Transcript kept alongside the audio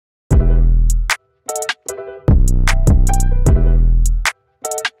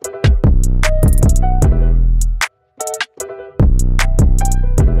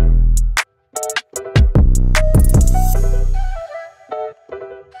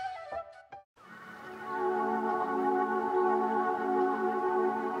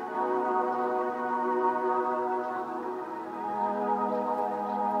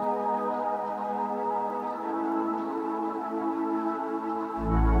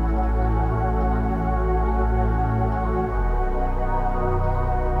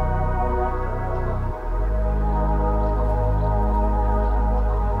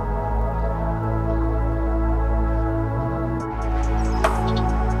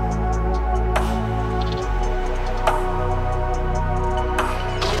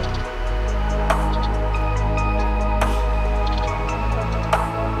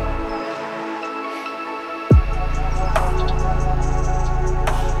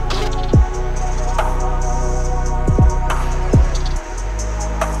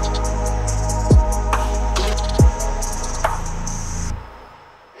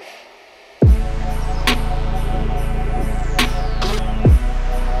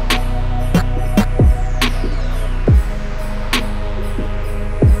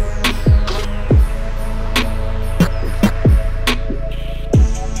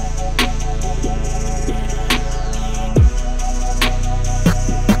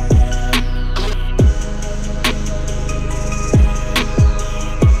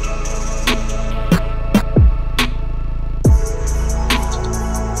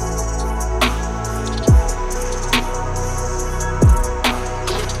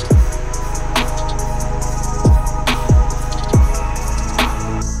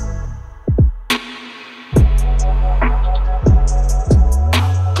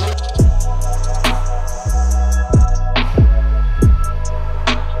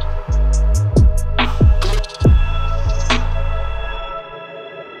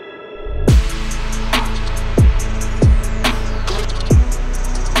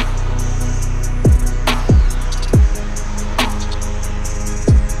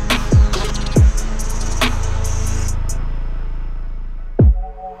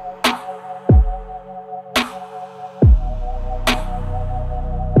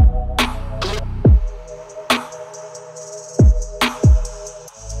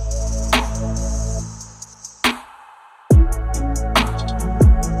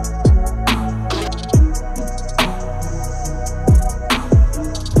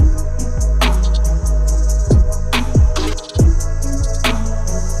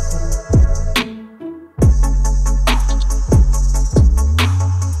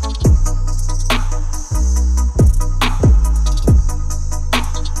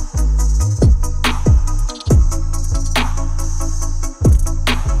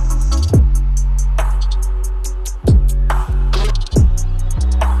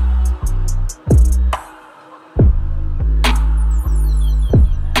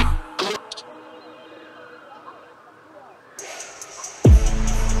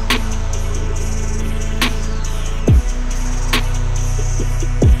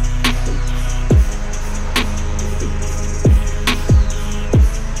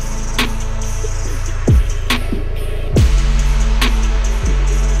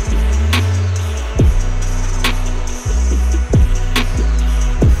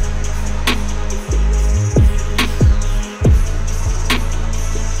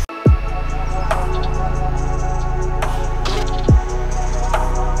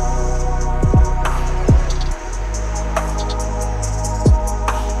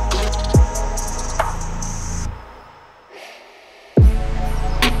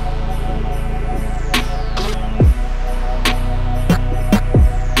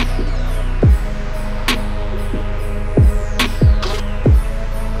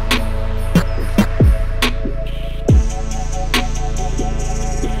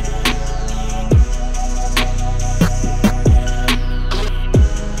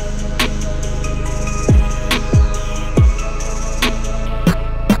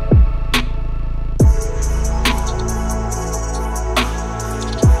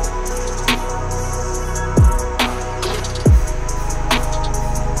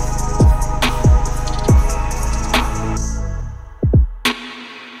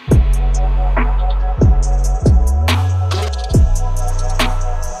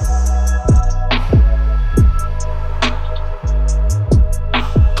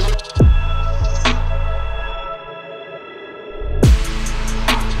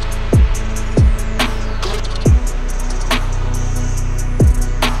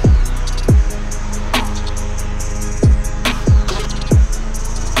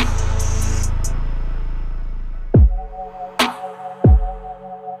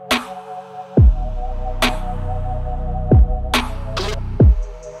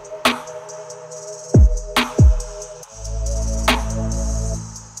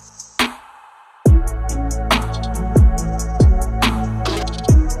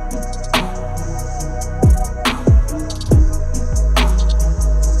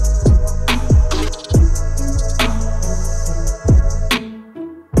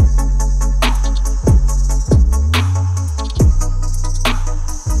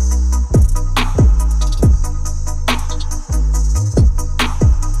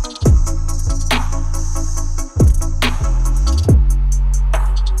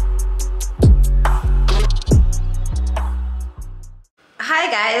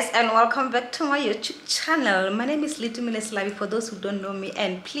guys, and welcome back to my YouTube channel. My name is Litumile Slavi for those who don't know me,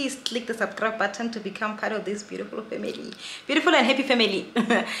 and please click the subscribe button to become part of this beautiful family, beautiful and happy family.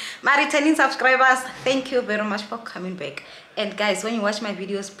 My returning subscribers, thank you very much for coming back. And guys, when you watch my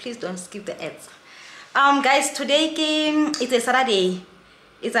videos, please don't skip the ads. Guys, today it's a Saturday.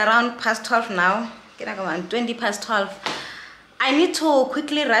 It's around past 12 now. 20 past 12. I need to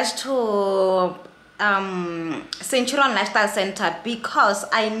quickly rush to Centurion Lifestyle Center because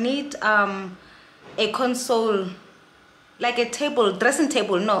I need a console, like a dressing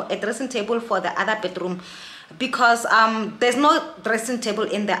table for the other bedroom, because there's no dressing table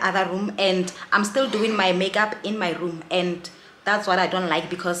in the other room, and I'm still doing my makeup in my room, and that's what I don't like,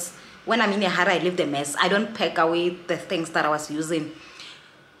 because when I'm in a hurry I leave the mess. I don't pack away the things that I was using.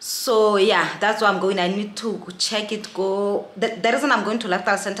 So yeah, that's why I'm going. I need to check it. The reason I'm going to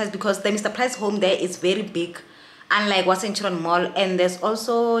Lifestyle Center is because the Mr. Price home there is very big, unlike Centurion Mall, and there's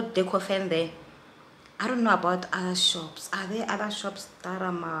also Decofen there. I don't know about other shops. Are there other shops that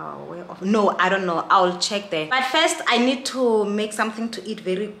I'm aware of? No, I don't know. I'll check there. But first, I need to make something to eat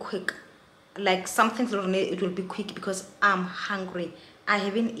very quick, like something it will be quick because I'm hungry. I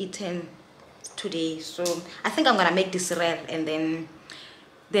haven't eaten today, so I think I'm gonna make this cereal and then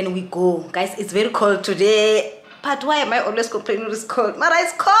we go. Guys, it's very cold today. But why am I always complaining it's cold? Mara,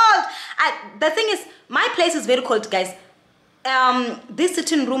 it's cold. The thing is, my place is very cold, guys. This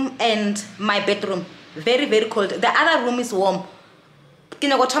sitting room and my bedroom, very, very cold. The other room is warm.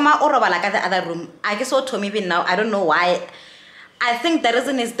 The other room. I guess what told me even now, I don't know why. I think the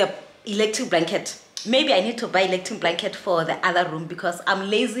reason is the electric blanket. Maybe I need to buy electric blanket for the other room because I'm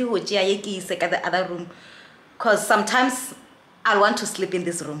lazy the other room. Because sometimes I want to sleep in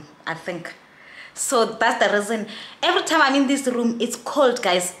this room, I think. So that's the reason. Every time I'm in this room, it's cold,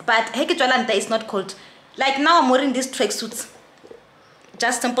 guys. But Hekejwalanda is not cold. Like now I'm wearing these tracksuits.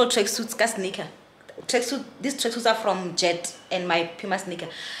 Just simple tracksuits, sneaker. These tracksuits are from Jet and my Puma sneaker.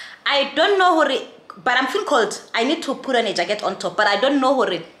 I don't know but I'm feeling cold. I need to put on a jacket on top, but I don't know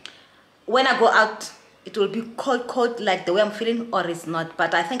when I go out, it will be cold like the way I'm feeling, or it's not.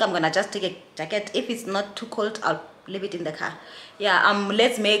 But I think I'm gonna just take a jacket. If it's not too cold, I'll leave it in the car. Yeah,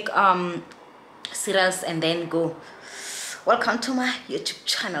 let's make cereals and then go. Welcome to my YouTube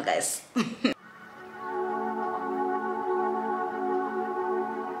channel, guys.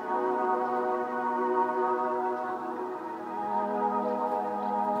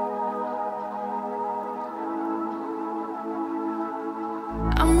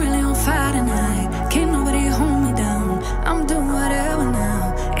 I'm really on fire tonight. Can't nobody hold me down. I'm doing whatever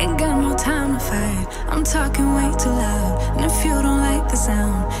now. Ain't got no time to fight. I'm talking way too loud. And if you don't like the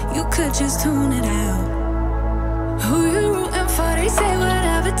sound, you could just tune it out. Who you rooting for? They say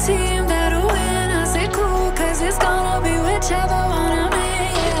whatever team that'll win. I say cool, cause it's gonna be whichever one I'm in.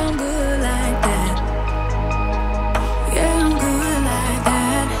 Yeah, I'm good like that. Yeah, I'm good like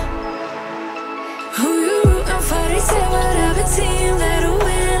that. Who you rooting for? They say whatever team that'll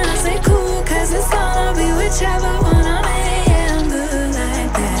win. I say cool, cause it's gonna be whichever one I'm in. Yeah, I'm good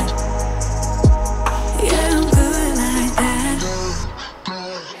like that. Yeah, I'm good like that.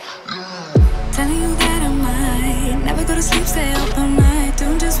 Telling you that I might never go to sleep, stay up all night,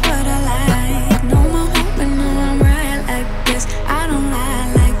 doing just what I like. No more hoping, no, I'm right like this. I don't lie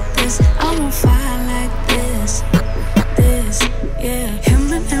like this. I'm on fire like this. Yeah.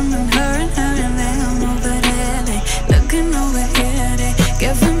 Him and her and them over there. They looking over here, they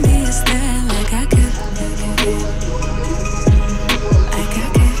giving me a stare like I could.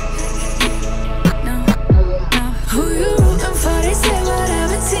 No. Who you rooting for? They say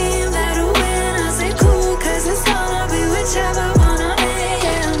whatever team that'll win. I say cool, cause it's gonna be whichever one I'm in.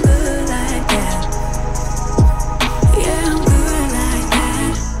 Yeah, I'm good like that. Yeah, I'm good like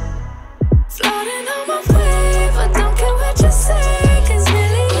that. Floating on my wave, I don't care what you say, cause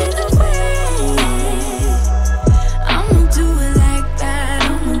really either way, I'ma do it like that.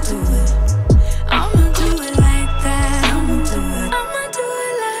 I'ma do it. I'ma do it like that. I'ma do it. I'ma do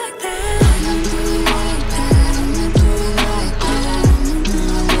it like that. I'ma do it like that. I'ma do it like that. I'ma do it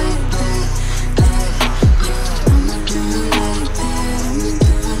like that. I'ma do it like that. I'ma do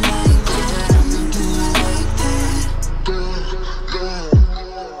it like that. I'ma do it like that.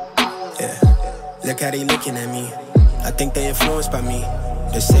 Yeah, look how they looking at me. I think they influenced by me.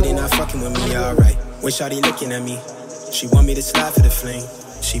 They say they not fucking with me, alright. Wish all they looking at me. She want me to slide for the fling.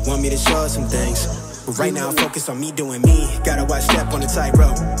 She want me to show her some things. But right now, focus on me doing me. Gotta watch step on the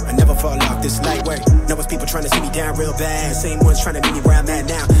tightrope. I never fall off, this light work. Know it's people trying to see me down real bad. Same ones trying to meet me where I'm at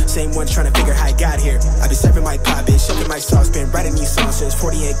now. Same ones trying to figure how I got here. I been serving my pop, bitch, shaking my sauce, been writing these songs since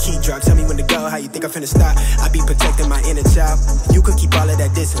 40 and key drop. Tell me when to go, how you think I'm finna stop? I be protecting my inner child. You could keep all of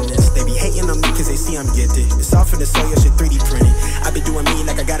that dissonance. They be hating on me cause they see I'm gifted. It's all for the soul, your shit 3D printed. I been doing me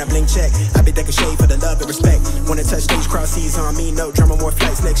like I got a blank check. I been taking shade for the love and respect. Wanna touch stage, cross seas on me. No drama, more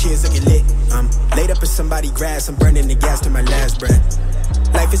flights, next year's looking lit. I'm laid up in somebody grass, I'm burning the gas to my last breath.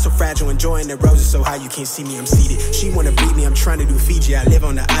 Life is so fragile, enjoying the roses so high you can't see me, I'm seated. She wanna breed me, I'm trying to do Fiji. I live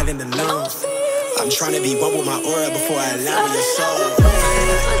on the island alone. I'm trying to be one with my aura before I allow your soul. I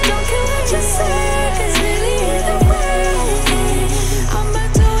don't care what you say, 'cause really either way, I'ma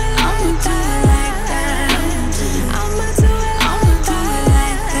do it like that. I'ma do it like that. I'ma do it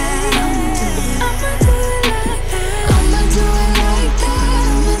like that. I'ma do it like that.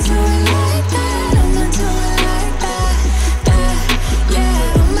 I'ma do it like that. I'ma do it like that.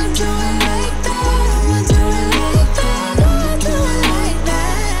 Yeah, I'ma do it like that. I'ma do it like that. I'ma do it like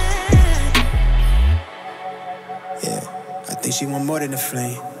that. Yeah, I think she want more than a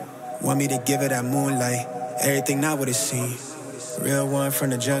flame. Want me to give her that moonlight. Everything not what it seems. Real one from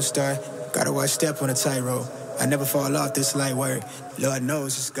the jump start. Gotta watch step on a tightrope. I never fall off, this light work. Lord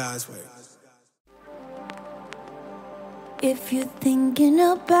knows it's God's work. If you're thinking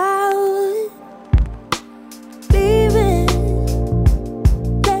about leaving,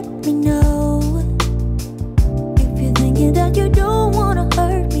 let me know. If you're thinking that you don't wanna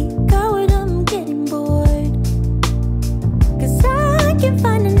hurt me, coward, I'm getting bored. 'Cause I can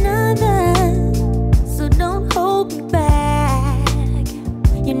find another, so don't hold me back.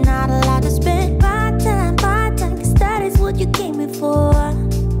 You're not allowed to spend my time, 'cause that is what you came here for.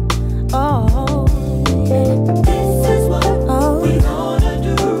 Oh, this is what we gonna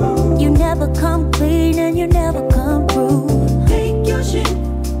do. You never come clean and you never come through. Take your shit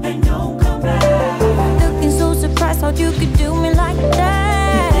and don't come back. Looking so surprised how you could do me like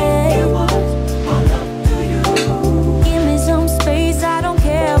that. It was all up to you. Give me some space, I don't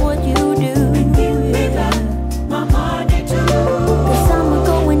care what you do. And give me back my money too. 'Cause I'm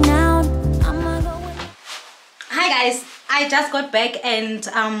going out, I'm going. Hi guys, I just got back and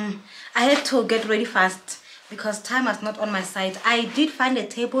I had to get ready fast because time was not on my side. I did find a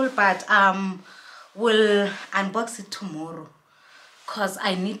table, but we'll unbox it tomorrow because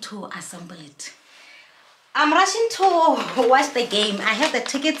I need to assemble it. I'm rushing to watch the game. I have the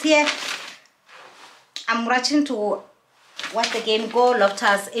tickets here. I'm rushing to watch the game. Go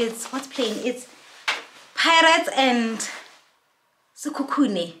Loftus. It's what's playing? It's Pirates and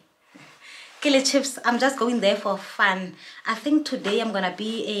Sekhukhune. Killer Chips. I'm just going there for fun. I think today I'm gonna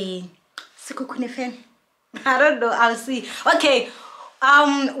be a Sekhukhune fan. I don't know, I'll see. Okay,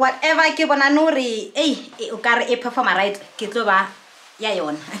 whatever ke bona nori o ka re e performa right ke tlo ba ya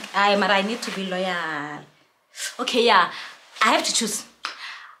yona. I need to be loyal. Okay, yeah, I have to choose.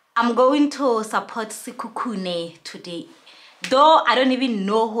 I'm going to support Sekhukhune today. Though I don't even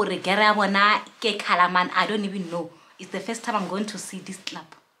know who regera bona ke Kalaman. I don't even know. It's the first time I'm going to see this club.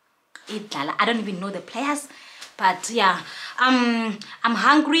 I don't even know the players, but yeah, I'm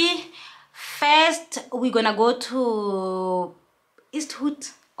hungry. First we're gonna go to Eastwood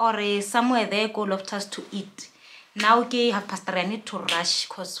or somewhere there, go Loftus to eat. Now I need to rush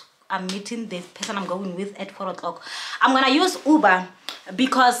because I'm meeting the person I'm going with at 4 o'clock. I'm gonna use Uber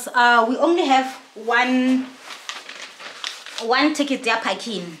because we only have one ticket there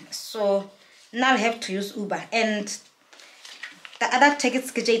parking, so now I have to use Uber. And the other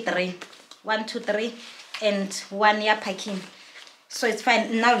tickets get 3, 1, 2, 3, and 1 year parking. So it's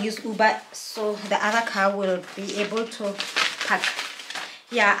fine. Now use Uber, so the other car will be able to park.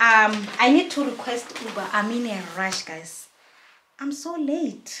 Yeah, I need to request Uber. I'm in a rush, guys. I'm so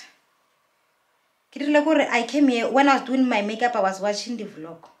late. I came here when I was doing my makeup. I was watching the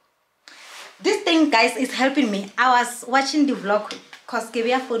vlog. This thing, guys, is helping me. I was watching the vlog because I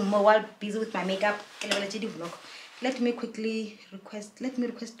have phone more while busy with my makeup. Let me quickly request. Let me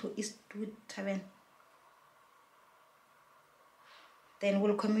request to Eastwood Tavern. Then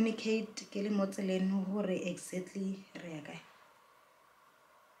we'll communicate exactly.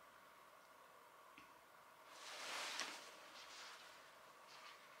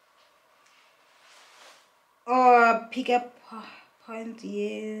 Oh, pick up point,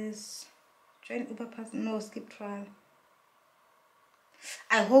 yes. Join Uber Pass, no, skip trial.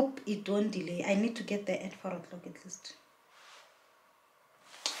 I hope it don't delay. I need to get there at 4 o'clock at least.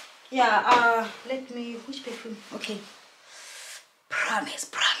 Yeah, let me, which perfume? Okay. Promise,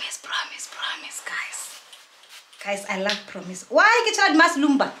 guys. Guys, I love Promise. Why get you mas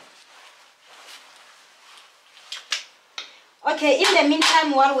lumba? Okay, in the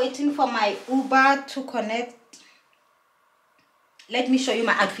meantime, while waiting for my Uber to connect, let me show you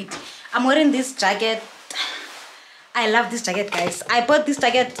my outfit. I'm wearing this jacket. I love this jacket, guys. I bought this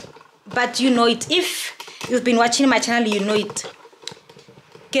jacket, but you know it. If you've been watching my channel, you know it.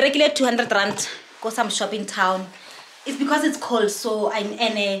 Regular 200 rand, go some shopping town. It's because it's cold, so I'm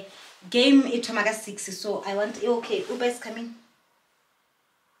in a game. It's 6, so I want. Okay, Uber is coming.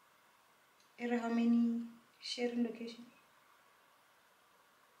 How many sharing location?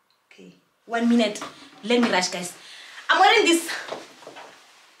 Okay, 1 minute. Let me rush, guys. I'm wearing this.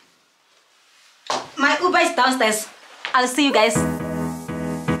 My Uber is downstairs. I'll see you guys.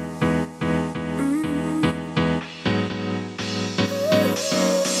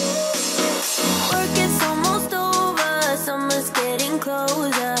 Work is almost over, summer's getting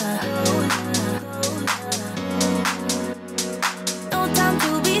closer. No time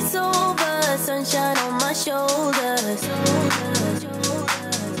to be sober, sunshine on my shoulders.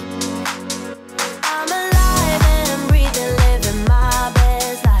 I'm alive and breathing, living my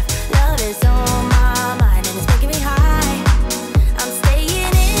best life. Love is on my mind and it's making me high. I'm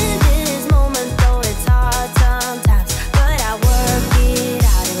staying in this moment, though it's hard sometimes, but I work it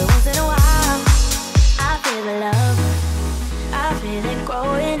out every once in a while. I feel the love, I feel it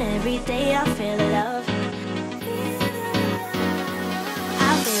growing every day. I feel the love,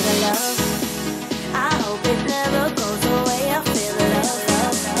 I feel the love. I hope it never goes away. I feel the love,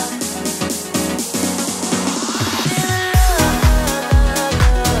 love, love. Feel the love, love,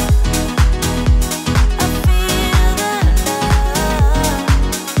 love. I feel the love.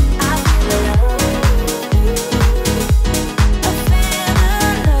 I feel the love. I feel the love.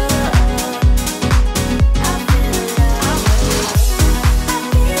 I feel the love. I feel the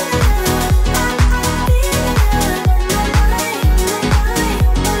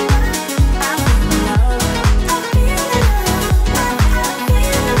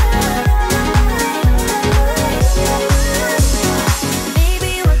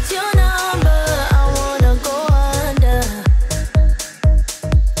Baby, what's your number? I wanna go under.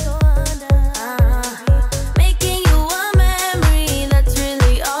 Making you a memory, that's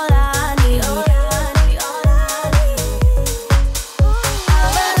really all I need. I'm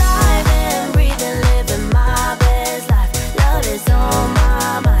alive and breathing, living my best life. Love is on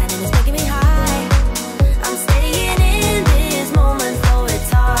my mind and it's making me high. I'm staying in this moment, though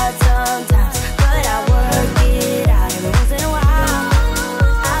it's hard sometimes, but I work it out every once in a while.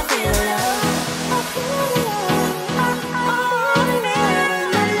 I feel love. I feel love.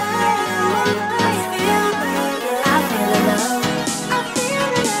 I feel love. I feel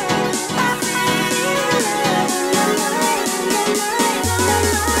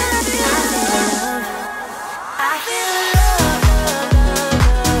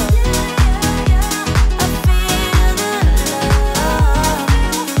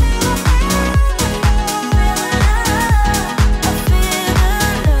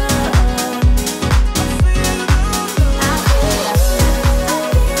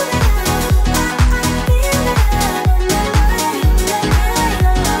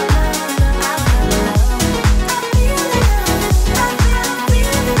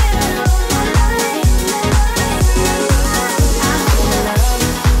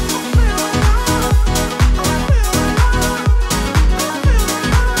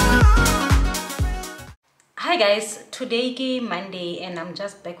Hi guys, today is Monday and I'm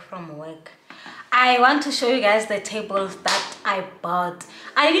just back from work. I want to show you guys the tables that I bought.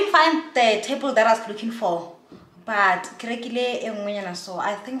 I didn't find the table that I was looking for, but so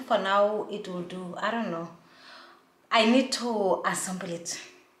I think for now it will do. I don't know, I need to assemble it.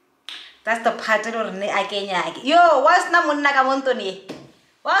 That's the part yo, what's namunna kamontoni?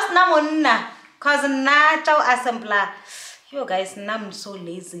 What's namunna? Cause na chow assembler. Yo guys, now I'm so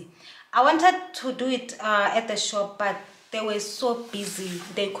lazy. I wanted to do it at the shop, but they were so busy.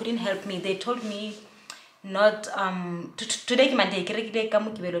 They couldn't help me. They told me not today Monday.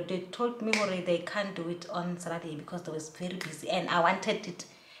 They told me they can't do it on Saturday because they was very busy, and I wanted it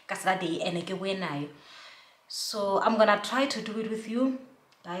Saturday and so I'm gonna try to do it with you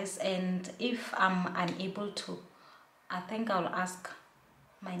guys, and if I'm unable to, I think I'll ask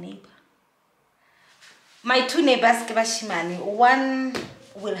my neighbor. My two neighbors, one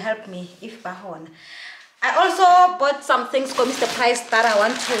will help me if bahon. I also bought some things for Mr. Price that I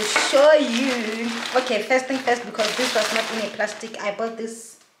want to show you. Okay, first thing first, because this was not in a plastic, I bought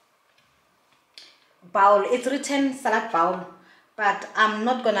this bowl. It's written salad bowl, but I'm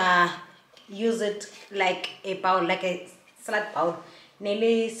not gonna use it like a bowl, like a salad bowl.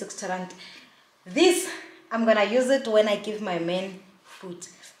 Nearly 60 rand. This I'm gonna use it when I give my men food.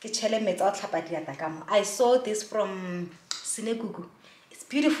 I saw this from Sinegugu. It's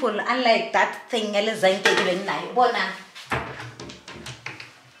beautiful, unlike that thing. I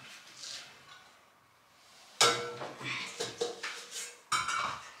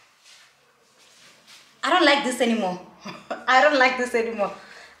don't like this anymore. I don't like this anymore.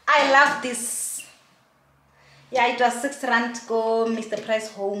 I love this. Yeah, it was 6 rand go Mr.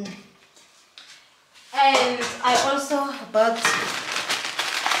 Price home. And I also bought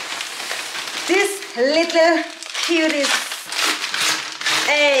this little cuties.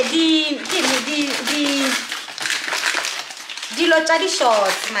 The Lochadi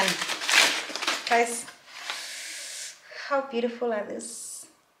shorts, man. Guys, how beautiful are these?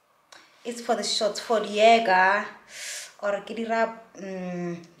 It's for the shorts, for the Jaeger or Kidira,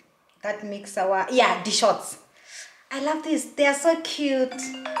 that makes our, yeah, the shorts. I love this. They are so cute.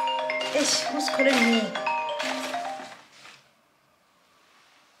 Ish, who's calling me?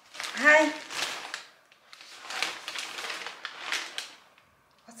 Hi.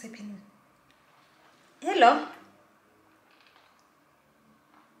 What's happening? Hello.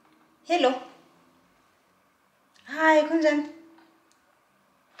 Hello. Hi, Kunjan.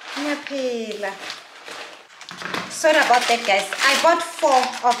 Sorry about that, guys. I bought 4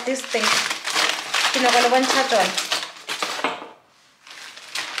 of these things.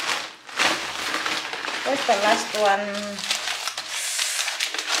 Where's the last one?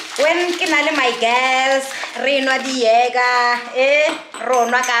 When kinale my girls, Reno Diega,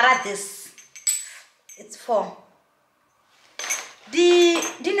 Rona Cara this. It's 4.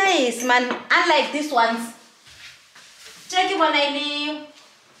 The nice man, unlike these ones. Check it when I leave.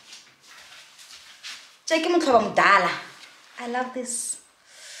 Check it Dala. I love this.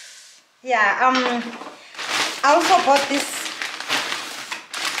 Yeah, I also bought this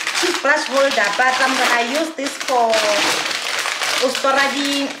toothbrush holder, but I'm gonna use this for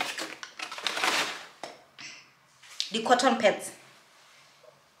the cotton pads.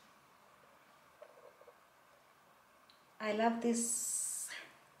 I love this.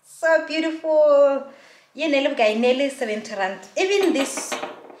 So beautiful. Yeah, nearly 70 rand. Even this,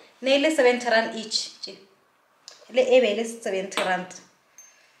 nearly 70 rand each. Nearly 70 rand.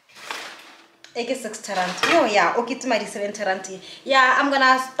 60 rand. Oh yeah, okay, to my 70 rand. Yeah, I'm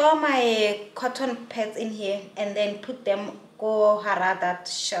gonna store my cotton pads in here and then put them go hara that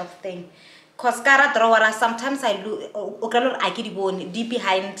shelf thing. Cause cara drawer sometimes I look I get one deep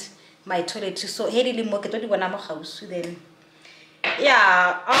behind my toilet. So really more get when I'm a house then.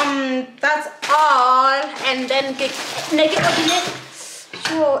 Yeah, that's all. And then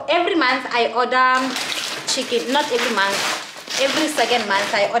so every month I order chicken. Not every month. Every second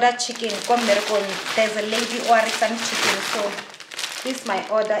month I order chicken. There's a lady ordering some chicken, so this is my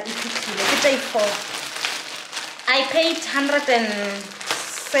order. I paid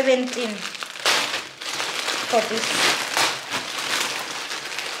 117 for this.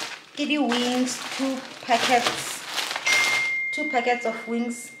 Kitty wings, 2 packets of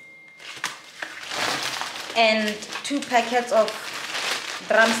wings, and 2 packets of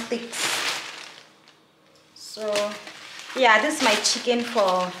drumsticks. So yeah, this is my chicken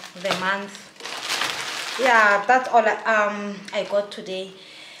for the month. Yeah, that's all I got today,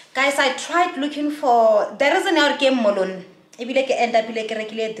 guys. I tried looking for, there is another game molon. If you like end up like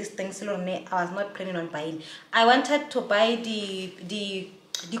regulate these things, I was not planning on buying. I wanted to buy the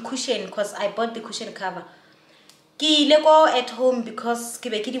cushion because I bought the cushion cover. Ki go at home because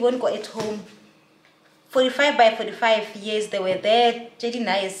Kibeki won't go at home. 45 by 45 years they were there, pretty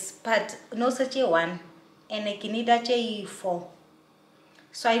nice, but no such a one. And I need a J4.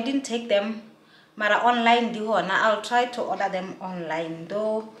 So I didn't take them. Mara online I'll try to order them online,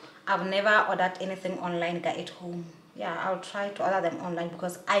 though I've never ordered anything online at home. Yeah, I'll try to order them online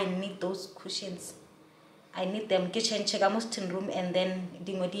because I need those cushions. I need them. Kitchen check room and then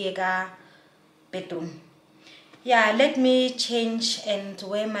Dingodiega bedroom. Yeah, let me change and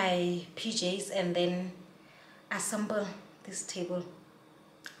wear my PJs and then assemble this table.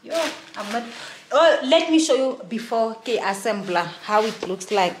 Yo, I'm not. Oh, let me show you before the assembler how it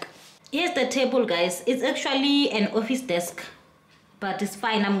looks like. Here's the table, guys. It's actually an office desk, but it's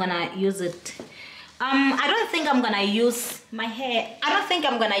fine. I'm gonna use it. I don't think I'm gonna use my hair. I don't think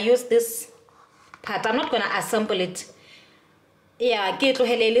I'm gonna use this part. I'm not gonna assemble it. Yeah, get to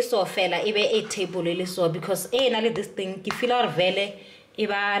helele so fella. Ebe a table so because this thing. If you are vele,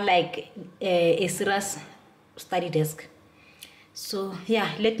 eba like a serious study desk. So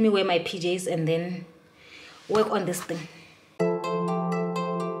yeah, let me wear my PJs and then work on this thing.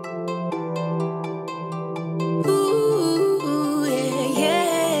 Ooh, yeah,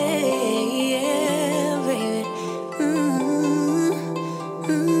 yeah, yeah, baby.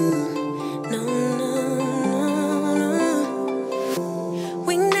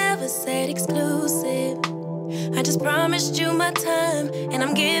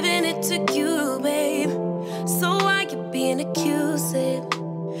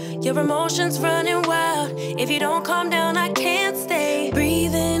 Your emotions running wild. If you don't calm down, I can't stay.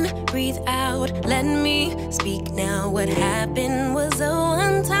 Breathe in, breathe out. Let me speak now. What happened was a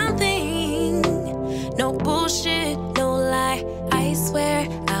one-time thing. No bullshit, no lie. I swear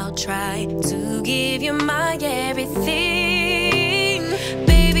I'll try to give you my everything.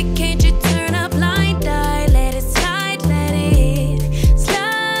 Baby, can't you turn a blind eye? Let it slide, let it slide.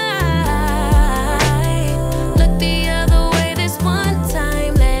 Look the other way this one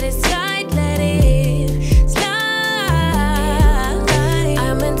time. Let it slide, let it slide.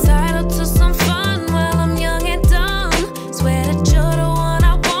 I'm entitled to some fun while I'm young and dumb. Swear that you're the one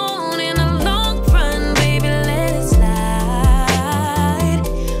I want in the long run. Baby, let it slide.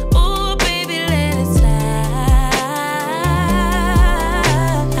 Oh, baby, let it slide.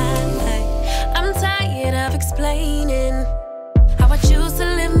 I'm tired of explaining how I choose to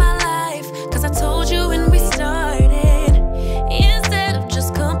live my life. Cause I told you when we started, instead of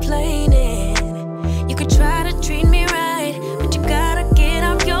just complaining, you could try to treat me right, but you gotta get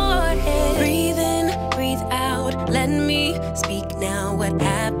out your head. Breathe in, breathe out. Let me speak now. What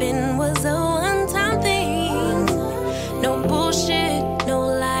happened was a one-time thing. No bullshit, no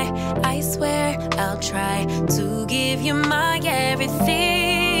lie. I swear I'll try to give you my everything.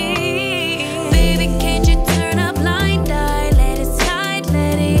 Baby, can't you turn a blind eye? Let it slide,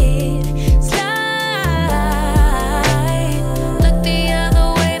 let it slide. Look the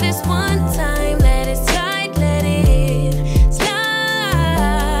other way this one time. Let it slide, let it slide.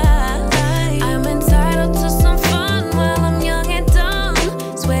 I'm entitled to some fun while I'm young and dumb.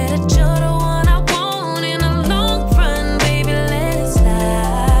 Swear that you're the one I want in the long run. Baby, let it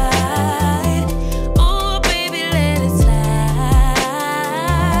slide. Oh, baby, let it slide.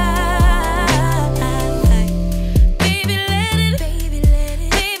 Baby, let it, baby, let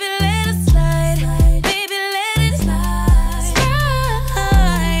it, baby, let it slide. Baby, let it slide.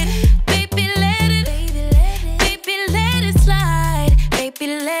 Baby, let it, baby, let it slide. Baby,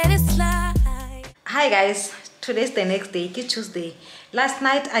 let it slide. Hi guys, today's the next day, Tuesday. Last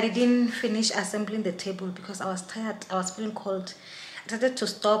night I didn't finish assembling the table because I was tired. I was feeling cold. I decided to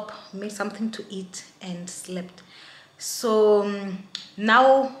stop, made something to eat and slept. So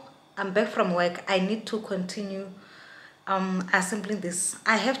now I'm back from work. I need to continue assembling this.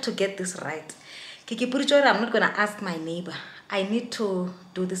 I have to get this right. Kiki Purichora, I'm not gonna ask my neighbor. I need to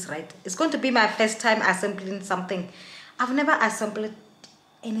do this right. It's going to be my first time assembling something. I've never assembled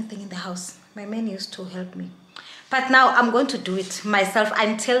anything in the house. My man used to help me, but now I'm going to do it myself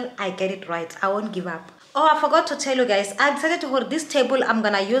until I get it right. I won't give up. Oh, I forgot to tell you guys, I decided to hold this table. I'm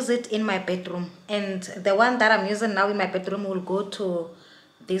gonna use it in my bedroom, and the one that I'm using now in my bedroom will go to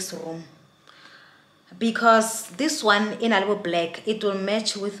this room, because this one in a little black, it will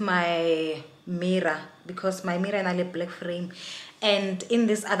match with my mirror, because my mirror in a little black frame. And in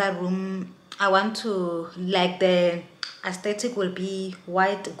this other room, I want to, like, the aesthetic will be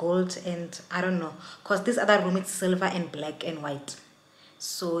white, gold, and I don't know, because this other room is silver and black and white.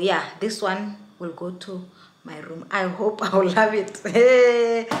 So yeah, this one will go to my room. I hope I'll love it.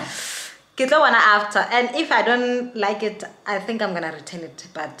 Get one after, and if I don't like it, I think I'm gonna return it,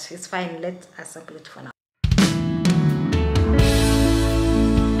 but it's fine. Let's assemble it for now.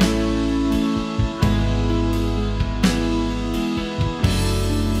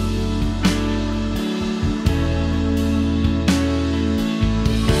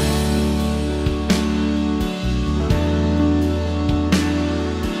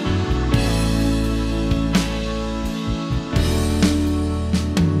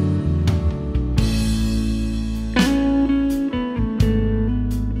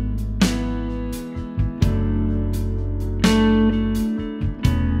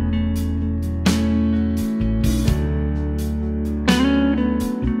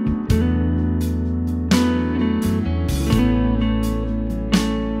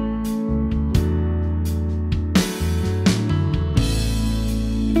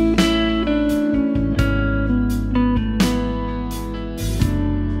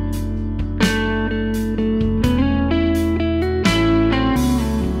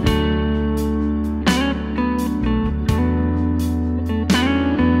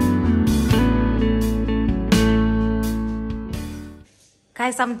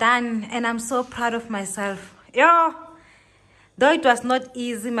 Guys, I'm done and I'm so proud of myself. Yo, though it was not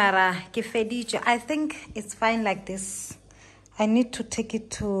easy, Mara, I think it's fine like this. I need to take it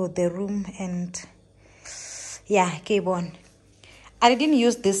to the room and yeah, keep on. I didn't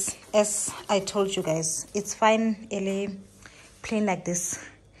use this as I told you guys. It's fine, plain like this.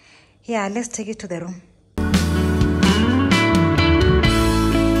 Yeah, let's take it to the room.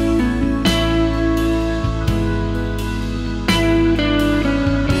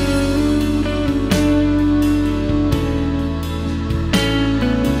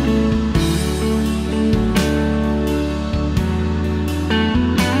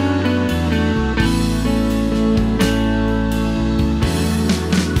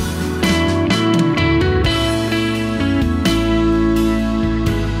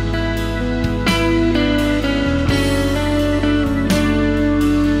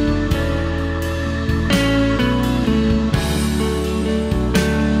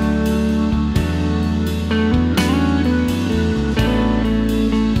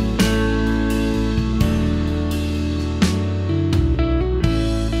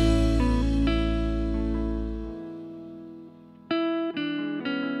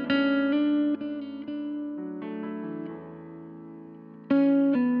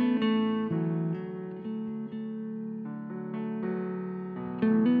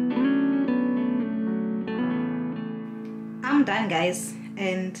 guys,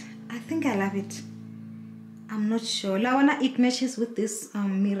 and I think I love it. I'm not sure. Lawana, it matches with this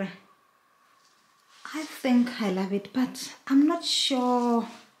mirror. I think I love it, but I'm not sure.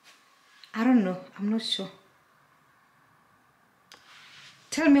 I don't know. I'm not sure.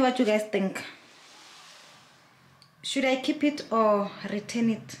 Tell me what you guys think. Should I keep it or return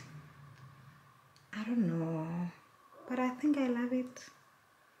it? I don't know, but I think I love it.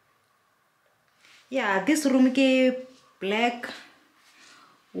 Yeah, this room gave black,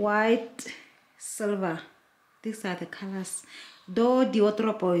 white, silver. These are the colors. Though the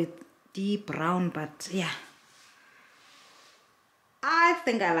wardrobe is deep brown, but yeah, I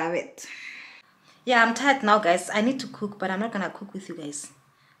think I love it. Yeah, I'm tired now, guys. I need to cook, but I'm not gonna cook with you guys.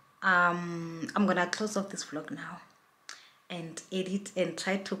 I'm gonna close off this vlog now and edit and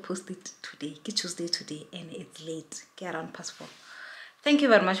try to post it today. It's Tuesday today and it's late. Get around past 4. Thank you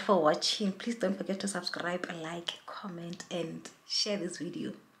very much for watching. Please don't forget to subscribe, like, comment, and share this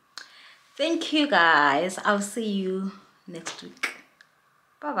video. Thank you guys. I'll see you next week.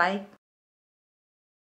 Bye bye.